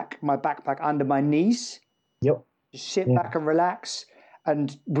backpack under my knees. Yep. Just sit back and relax.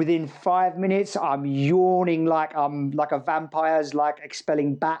 And within 5 minutes, I'm yawning like I'm like a vampire's, like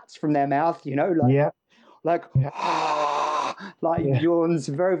expelling bats from their mouth, you know, yawns.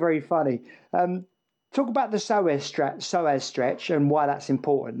 Very, very funny. Talk about the psoas stretch and why that's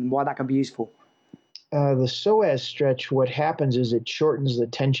important and why that can be useful. The psoas stretch, what happens is it shortens the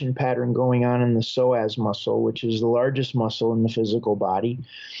tension pattern going on in the psoas muscle, which is the largest muscle in the physical body,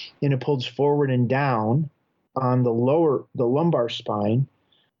 and it pulls forward and down on the lumbar spine,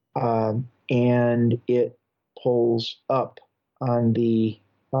 and it pulls up on the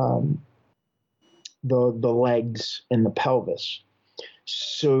legs and the pelvis.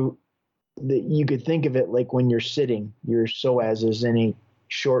 So you could think of it like when you're sitting, your psoas is in a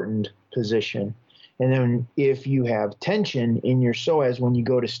shortened position. And then if you have tension in your psoas, when you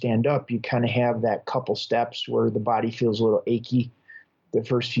go to stand up, you kind of have that couple steps where the body feels a little achy, the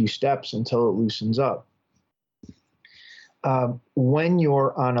first few steps until it loosens up. When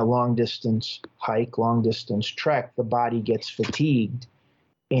you're on a long distance hike, long distance trek, the body gets fatigued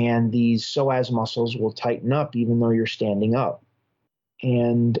and these psoas muscles will tighten up even though you're standing up.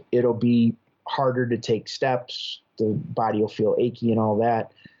 And it'll be harder to take steps. The body will feel achy and all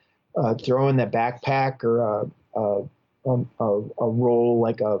that. Throw in that backpack or a roll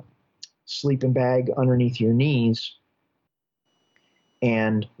like a sleeping bag underneath your knees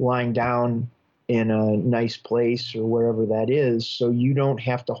and lying down in a nice place or wherever that is, so you don't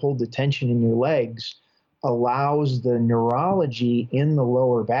have to hold the tension in your legs, allows the neurology in the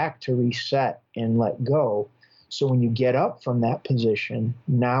lower back to reset and let go. So when you get up from that position,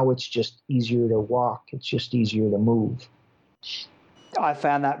 now it's just easier to walk. It's just easier to move. I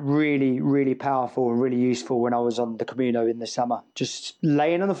found that really, really powerful and really useful when I was on the Camino in the summer. Just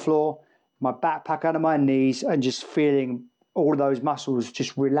laying on the floor, my backpack under my knees, and just feeling all of those muscles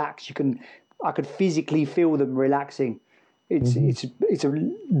just relax. I could physically feel them relaxing. It's a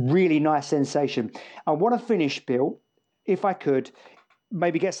really nice sensation. I want to finish, Bill, if I could,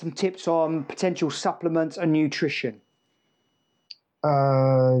 maybe get some tips on potential supplements and nutrition.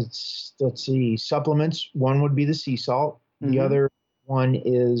 Let's see. Supplements. One would be the sea salt. The other one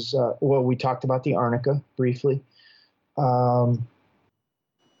is, we talked about the arnica briefly. The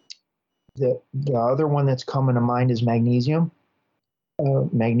other one that's coming to mind is magnesium.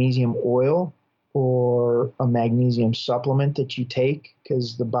 Magnesium oil or a magnesium supplement that you take,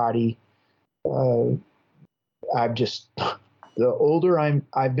 because the body, the older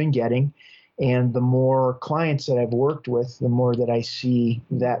I've been getting and the more clients that I've worked with, the more that I see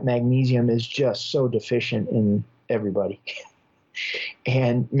that magnesium is just so deficient in everybody.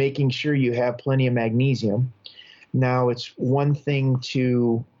 And making sure you have plenty of magnesium. Now, it's one thing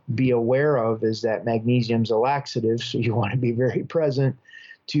to be aware of is that magnesium's a laxative, so you want to be very present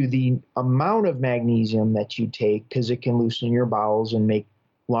to the amount of magnesium that you take, because it can loosen your bowels and make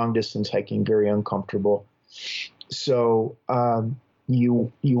long distance hiking very uncomfortable. So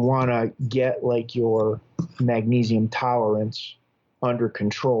you want to get like your magnesium tolerance under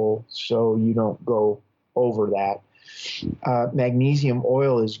control so you don't go over that. Magnesium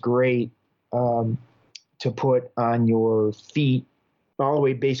oil is great to put on your feet, all the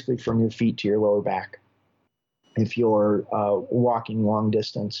way basically from your feet to your lower back. If you're walking long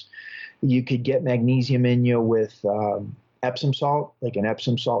distance, you could get magnesium in you with Epsom salt, like an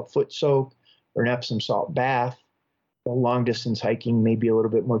Epsom salt foot soak or an Epsom salt bath. Long distance hiking may be a little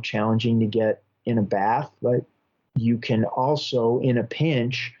bit more challenging to get in a bath, but you can also, in a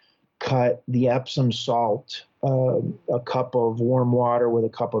pinch, cut the Epsom salt, a cup of warm water with a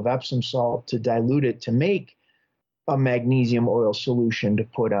cup of Epsom salt to dilute it to make a magnesium oil solution to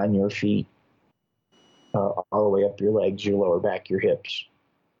put on your feet, all the way up your legs, your lower back, your hips.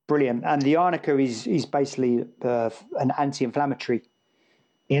 Brilliant. And the arnica is basically an anti-inflammatory.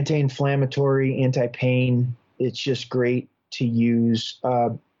 Anti-inflammatory, anti-pain. It's just great to use.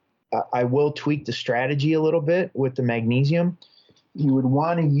 I will tweak the strategy a little bit with the magnesium. You would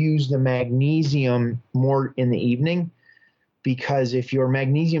want to use the magnesium more in the evening, because if you're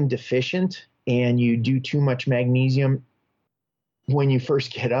magnesium deficient and you do too much magnesium when you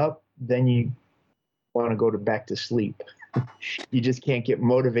first get up, then you want to go back to sleep. You just can't get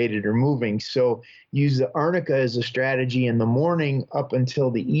motivated or moving. So use the arnica as a strategy in the morning up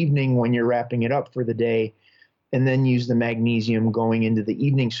until the evening when you're wrapping it up for the day, and then use the magnesium going into the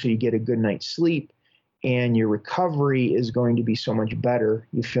evening so you get a good night's sleep, and your recovery is going to be so much better.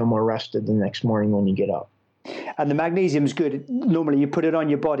 You feel more rested the next morning when you get up. And the magnesium's good. Normally you put it on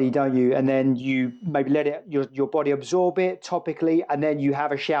your body, don't you? And then you maybe let it your body absorb it topically, and then you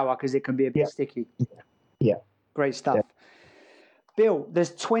have a shower because it can be a bit sticky. Yeah. Great stuff. Yeah. Bill,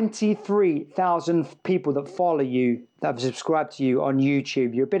 there's 23,000 people that follow you, that have subscribed to you on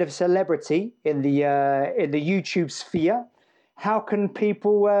YouTube. You're a bit of a celebrity in the YouTube sphere. How can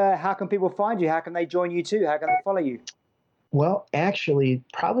people find you? How can they join you too? How can they follow you? Well, actually,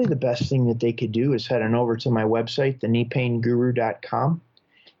 probably the best thing that they could do is head on over to my website, thekneepainguru.com.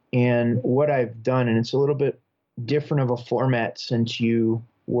 And what I've done, and it's a little bit different of a format since you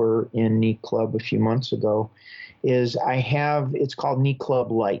were in Knee Club a few months ago, is it's called Knee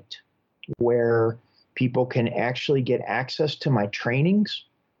Club Lite, where people can actually get access to my trainings,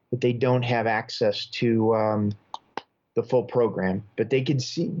 but they don't have access to the full program. But they could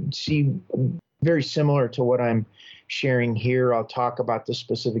see very similar to what I'm sharing here. I'll talk about the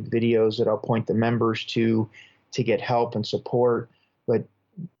specific videos that I'll point the members to get help and support. But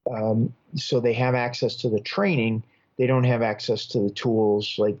so they have access to the training. They don't have access to the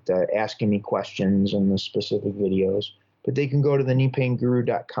tools like the asking me questions and the specific videos. But they can go to the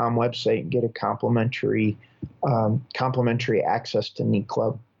kneepainguru.com website and get a complimentary access to Knee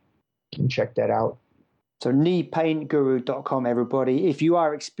Club. You can check that out. So kneepainguru.com, everybody. If you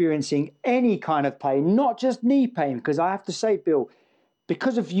are experiencing any kind of pain, not just knee pain, because I have to say, Bill,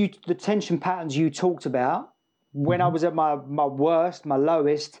 because of the tension patterns you talked about, when I was at my worst, my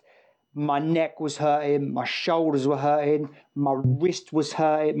lowest, my neck was hurting, my shoulders were hurting, my wrist was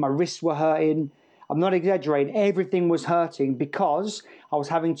hurting, my wrists were hurting. I'm not exaggerating. Everything was hurting because I was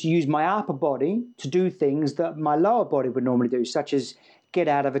having to use my upper body to do things that my lower body would normally do, such as get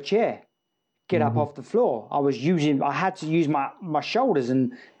out of a chair, get up off the floor. I had to use my shoulders,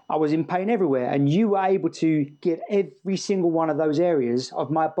 and I was in pain everywhere. And you were able to get every single one of those areas of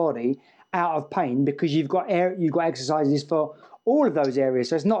my body out of pain because you've got exercises for all of those areas.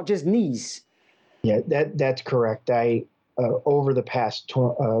 So it's not just knees. Yeah, that's correct. I over the past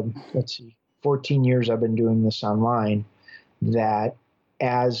 14 years I've been doing this online, that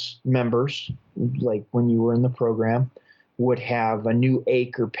as members, like when you were in the program, would have a new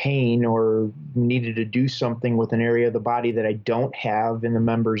ache or pain or needed to do something with an area of the body that I don't have in the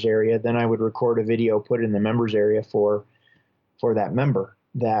members area, then I would record a video, put it in the members area for that member.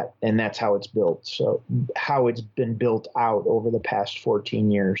 And that's how it's built. So how it's been built out over the past 14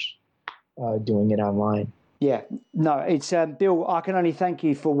 years, doing it online. Yeah, no, it's Bill, I can only thank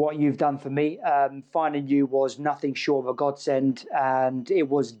you for what you've done for me. Finding you was nothing short of a godsend, and it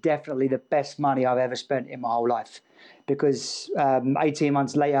was definitely the best money I've ever spent in my whole life, because 18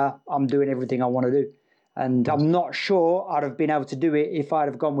 months later, I'm doing everything I want to do. And I'm not sure I'd have been able to do it if I'd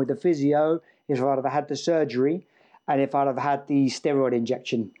have gone with the physio, if I'd have had the surgery, and if I'd have had the steroid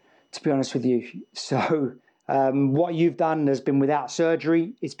injection, to be honest with you. So what you've done has been without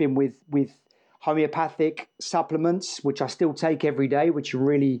surgery. It's been with homeopathic supplements, which I still take every day, which are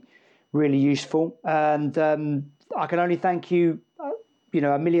really, really useful. And I can only thank you,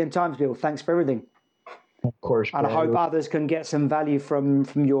 a million times, Bill. Thanks for everything. Of course, And I hope others can get some value from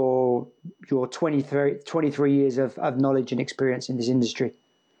your 23 years of knowledge and experience in this industry.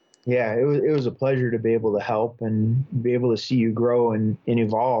 Yeah, it was a pleasure to be able to help and be able to see you grow and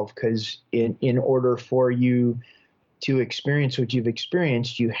evolve, because in order for you to experience what you've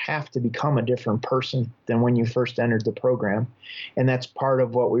experienced, you have to become a different person than when you first entered the program. And that's part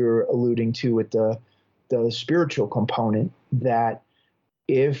of what we were alluding to with the spiritual component, that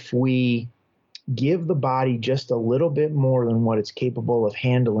if we give the body just a little bit more than what it's capable of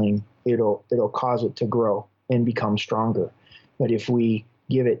handling, it'll cause it to grow and become stronger. But if we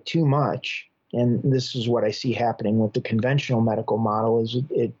give it too much, and this is what I see happening with the conventional medical model, is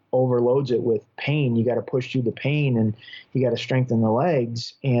it overloads it with pain. You got to push through the pain, and you got to strengthen the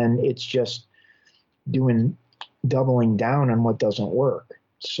legs, and it's just doubling down on what doesn't work.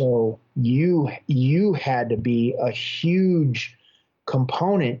 So you had to be a huge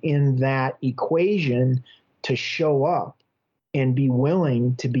component in that equation to show up and be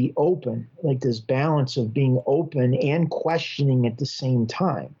willing to be open, like this balance of being open and questioning at the same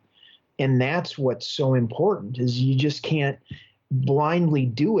time. And that's what's so important, is you just can't blindly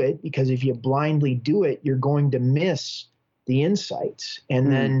do it, because if you blindly do it, you're going to miss the insights.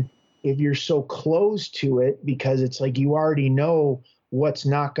 And then if you're so close to it, because it's like you already know what's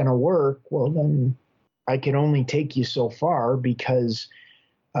not going to work, well, then I can only take you so far, because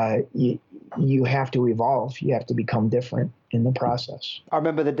you have to evolve. You have to become different in the process. I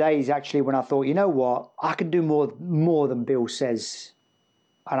remember the days actually when I thought, you know what, I can do more than Bill says.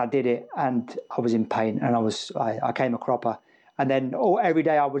 And I did it, and I was in pain, and I came a cropper. And then every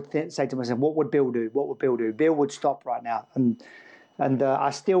day I would say to myself, what would Bill do? What would Bill do? Bill would stop right now. And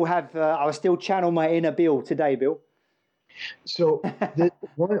I still channel my inner Bill today, Bill. So the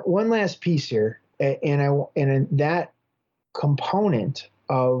one last piece here, and that component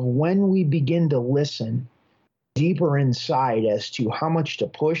of when we begin to listen deeper inside as to how much to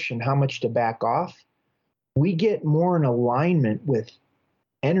push and how much to back off, we get more in alignment with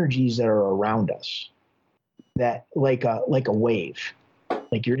energies that are around us, that like a wave,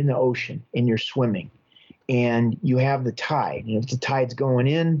 like you're in the ocean and you're swimming and you have the tide, and if the tide's going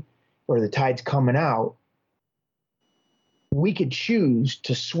in or the tide's coming out, we could choose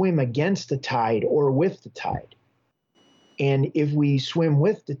to swim against the tide or with the tide. And if we swim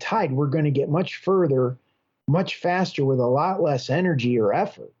with the tide, we're going to get much further, much faster, with a lot less energy or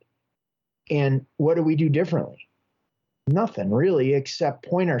effort. And what do we do differently? Nothing really, except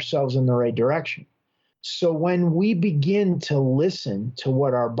point ourselves in the right direction. So when we begin to listen to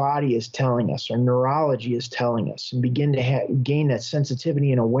what our body is telling us, our neurology is telling us, and begin to gain that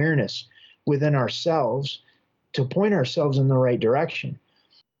sensitivity and awareness within ourselves to point ourselves in the right direction,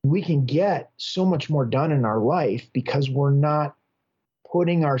 we can get so much more done in our life, because we're not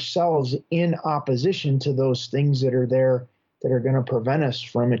putting ourselves in opposition to those things that are there that are going to prevent us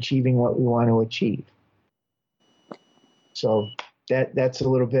from achieving what we want to achieve. So that's a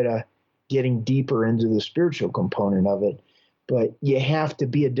little bit of getting deeper into the spiritual component of it. But you have to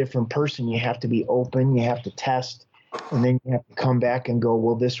be a different person. You have to be open. You have to test. And then you have to come back and go,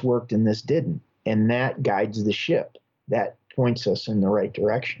 well, this worked and this didn't. And that guides the ship. That points us in the right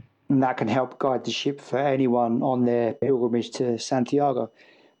direction. And that can help guide the ship for anyone on their pilgrimage to Santiago.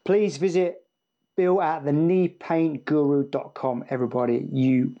 Please visit Bill at thekneepaintguru.com, everybody.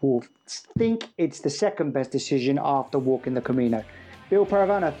 You will think it's the second best decision after walking the Camino. Bill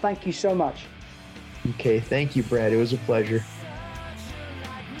Parravano, thank you so much. Okay, thank you, Brad. It was a pleasure.